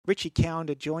Richard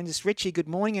Callander joins us. Richie, good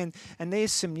morning. And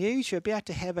there's some news. You're about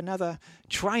to have another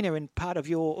trainer in part of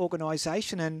your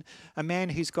organisation and a man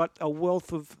who's got a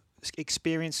wealth of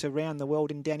experience around the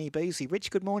world in Danny Beasley. Rich,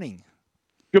 good morning.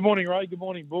 Good morning, Ray. Good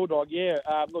morning, Bulldog. Yeah,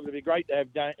 look, it'd be great to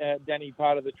have Danny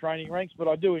part of the training ranks, but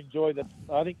I do enjoy that.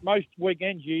 I think most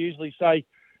weekends you usually say,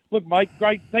 look, mate,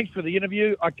 great, thanks for the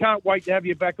interview. I can't wait to have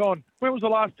you back on. When was the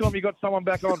last time you got someone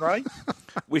back on, Ray?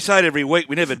 We say it every week.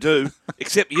 We never do,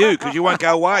 except you, because you won't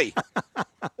go away.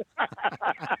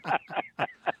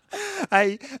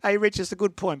 Hey, Rich, it's a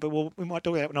good point, but we might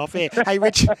talk about it off air. Hey,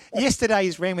 Rich,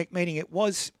 yesterday's Randwick meeting, it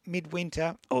was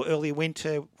midwinter or early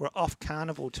winter. We're off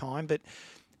carnival time, but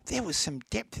there was some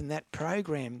depth in that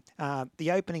program.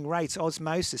 The opening race,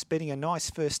 Osmosis, beating a nice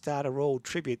first starter Royal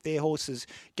Tribute. Their horses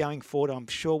going forward, I'm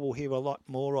sure we'll hear a lot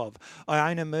more of.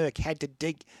 Iona Merck had to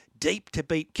dig deep to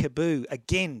beat Kaboo.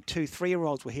 Again, 2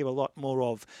 3-year-olds we'll hear a lot more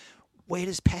of. Where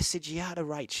does Passagiata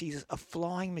rate? She's a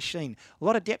flying machine. A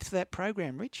lot of depth to that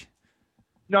program, Rich.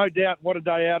 No doubt what a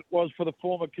day out it was for the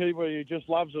former Kiwi who just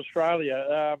loves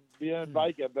Australia, Bjorn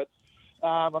Baker. But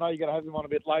I know you're going to have him on a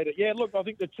bit later. Yeah, look, I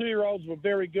think the 2-year-olds were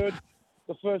very good.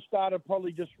 The first starter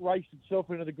probably just raced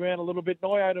itself into the ground a little bit.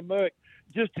 Iona Merck,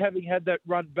 just having had that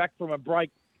run back from a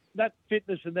break, that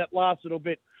fitness in that last little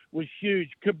bit was huge.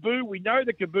 Kaboo, we know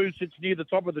that Kaboo sits near the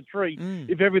top of the tree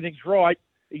if everything's right.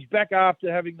 He's back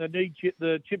after having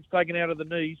the chips taken out of the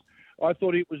knees. I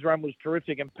thought his run was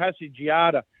terrific. And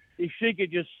Passagiata, if she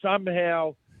could just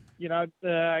somehow,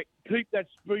 keep that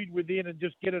speed within and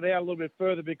just get it out a little bit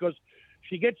further, because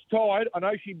she gets tired. I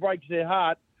know she breaks their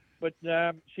heart, but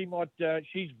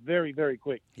she's very, very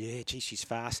quick. Yeah, gee, she's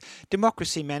fast.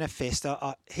 Democracy Manifest,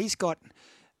 he's got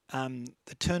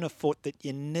the turn of foot that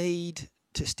you need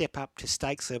to step up to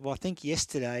stakes level. I think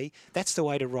yesterday, that's the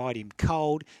way to ride him.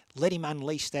 Cold, let him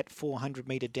unleash that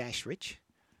 400-metre dash, Rich.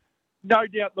 No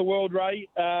doubt in the world, Ray.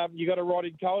 You got to ride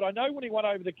him cold. I know when he went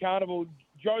over the carnival,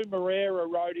 Joe Moreira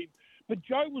rode him, but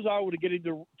Joe was able to get him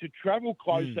to travel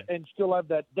closer and still have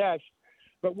that dash.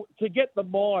 But to get the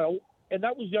mile, and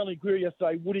that was the only query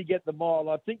yesterday, would he get the mile?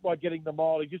 I think by getting the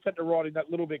mile, he just had to ride him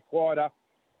that little bit quieter.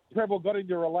 Preble got him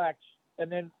to relax, and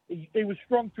then he was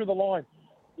strong through the line.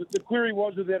 The query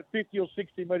was about 50 or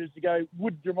 60 metres to go.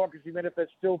 Would Democracy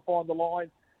Manifest still find the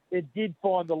line? It did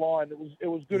find the line. It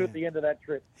was good at the end of that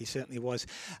trip. He certainly was.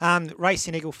 Race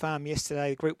in Eagle Farm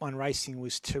yesterday, Group 1 racing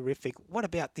was terrific. What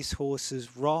about this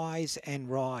horse's Rise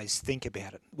and Rise? Think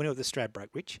about it. Winner of the Stradbroke,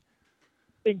 Rich.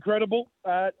 Incredible.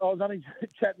 I was only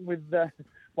chatting with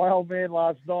my old man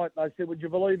last night, and I said, would you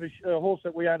believe a horse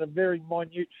that we own a very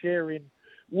minute share in,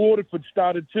 Waterford,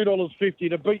 started $2.50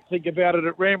 to beat Think About It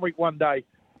at Randwick one day.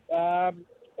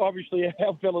 Obviously,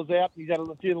 our fella's out. He's had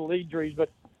a few little injuries, but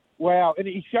wow. And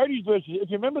he showed his versus.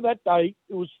 If you remember that day,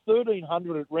 it was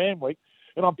 1,300 at Randwick,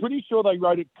 and I'm pretty sure they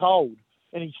rode it cold,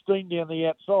 and he steamed down the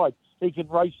outside. He can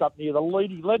race up near the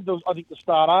lead. He led, the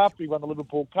start after he won the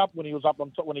Liverpool Cup when he was up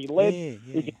on top, when he led. Yeah.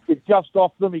 He can sit just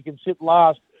off them. He can sit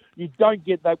last. You don't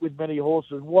get that with many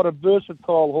horses. What a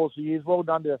versatile horse he is. Well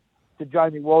done to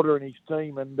Jamie Walter and his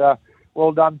team, and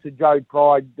well done to Joe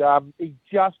Pride. He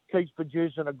just keeps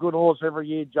producing a good horse every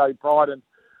year, Joe Pride.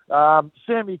 And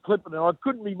Sammy Clipperton, I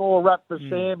couldn't be more wrapped for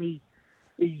Sam. He'd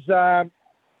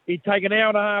take an hour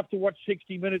and a half to watch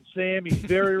 60 Minutes, Sam. He's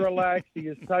very relaxed. He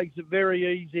just takes it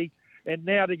very easy. And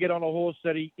now to get on a horse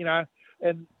that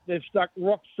and they've stuck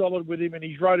rock solid with him, and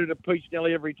he's rode it a piece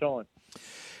nearly every time.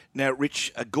 Now,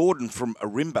 Rich, Gordon from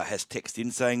Arimba has texted in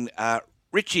saying,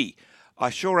 Richie, I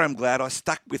sure am glad I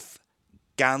stuck with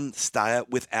Gun Stayer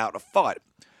without a fight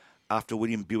after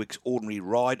William Buick's ordinary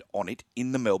ride on it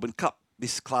in the Melbourne Cup.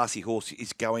 This classy horse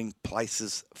is going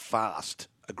places fast.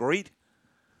 Agreed?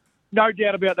 No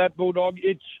doubt about that, Bulldog.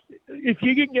 If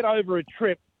you can get over a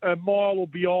trip a mile or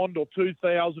beyond, or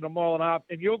 2,000, a mile and a half,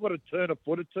 and you've got a turn of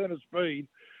foot, a turn of speed,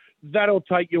 that'll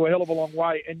take you a hell of a long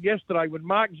way. And yesterday, when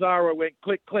Mark Zara went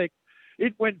click, click,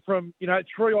 it went from,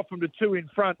 3 off him to 2 in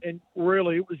front, and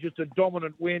really it was just a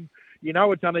dominant win.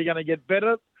 It's only going to get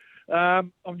better.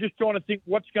 I'm just trying to think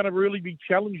what's going to really be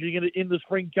challenging in the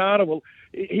Spring Carnival.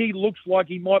 He looks like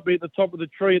he might be at the top of the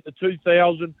tree at the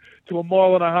 2,000 to a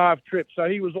mile and a half trip. So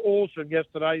he was awesome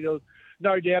yesterday. There was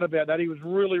no doubt about that. He was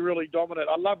really, really dominant.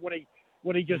 I love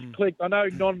when he just clicked. I know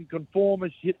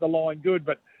non-conformists hit the line good,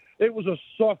 but it was a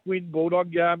soft win,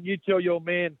 Bulldog. You tell your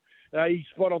man he's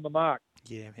spot on the mark.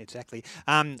 Yeah, exactly.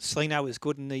 Celino was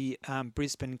good in the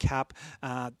Brisbane Cup.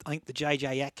 I think the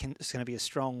JJ Atkins is going to be a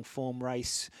strong form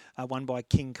race, won by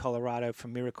King Colorado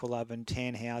from Miracle Love and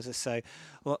Tannhauser. So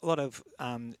a lot of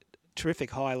terrific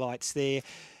highlights there.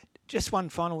 Just one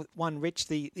final one, Rich.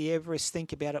 The Everest,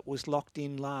 think about it, was locked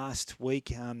in last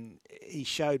week. He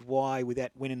showed why with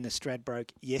that win in the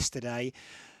Stradbroke yesterday.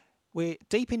 We're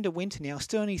deep into winter now.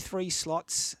 Still only 3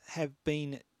 slots have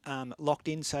been locked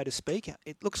in, so to speak.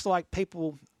 It looks like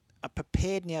people are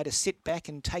prepared now to sit back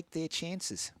and take their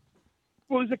chances.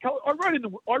 Well, I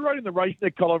wrote in the race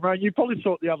net column, and you probably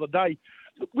saw it the other day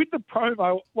with the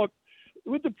promo.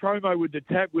 With the promo with the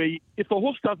tab, where if the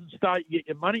horse doesn't start, you get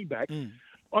your money back.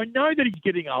 I know that he's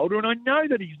getting older, and I know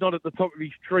that he's not at the top of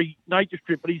his nature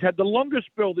strip, but he's had the longest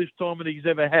spell this time that he's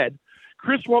ever had.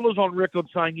 Chris Waller's on record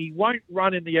saying he won't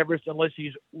run in the Everest unless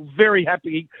he's very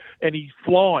happy and he's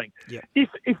flying. Yeah. If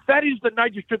that is the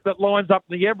nature strip that lines up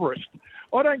in the Everest,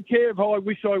 I don't care if I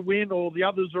wish I win or the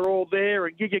others are all there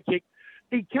and Giga Kick.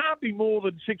 It can't be more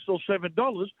than $6 or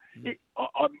 $7.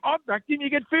 I'm backed in. You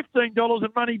get $15 in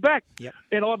money back. Yep.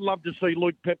 And I'd love to see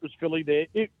Luke Pepper's filly there.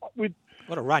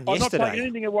 What a run I'm yesterday. not taking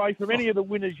anything away from any of the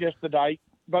winners yesterday,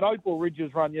 but Opal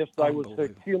Ridge's run yesterday was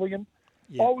Herculean.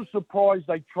 Yeah. I was surprised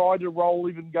they tried to roll,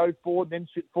 even go forward, and then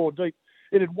sit 4 deep.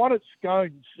 It had won at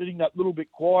Scone, sitting that little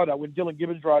bit quieter when Dylan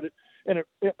Gibbons rode it, and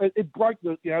it broke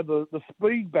the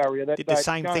speed barrier. That did the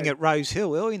same thing at Rose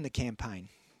Hill early in the campaign.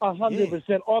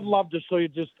 100%. I'd love to see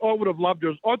it. I would have loved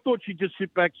it. I thought she'd just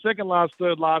sit back, second last,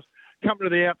 third last, come to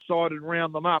the outside and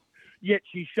round them up. Yet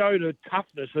she showed her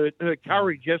toughness, her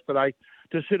courage yesterday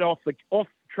to sit off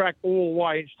track all the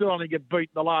way and still only get beat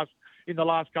in the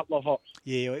last couple of hops.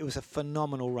 Yeah, it was a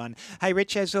phenomenal run. Hey,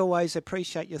 Rich, as always,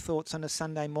 appreciate your thoughts on a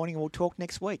Sunday morning. We'll talk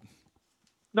next week.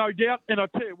 No doubt. And I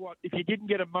tell you what, if you didn't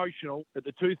get emotional at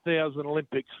the 2000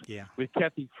 Olympics with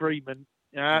Kathy Freeman,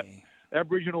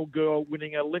 Aboriginal girl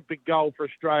winning an Olympic gold for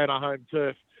Australia on home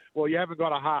turf, well, you haven't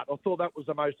got a heart. I thought that was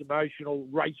the most emotional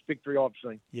race victory I've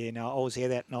seen. Yeah, no, I was there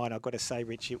that night. I've got to say,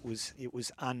 Rich, it was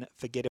unforgettable.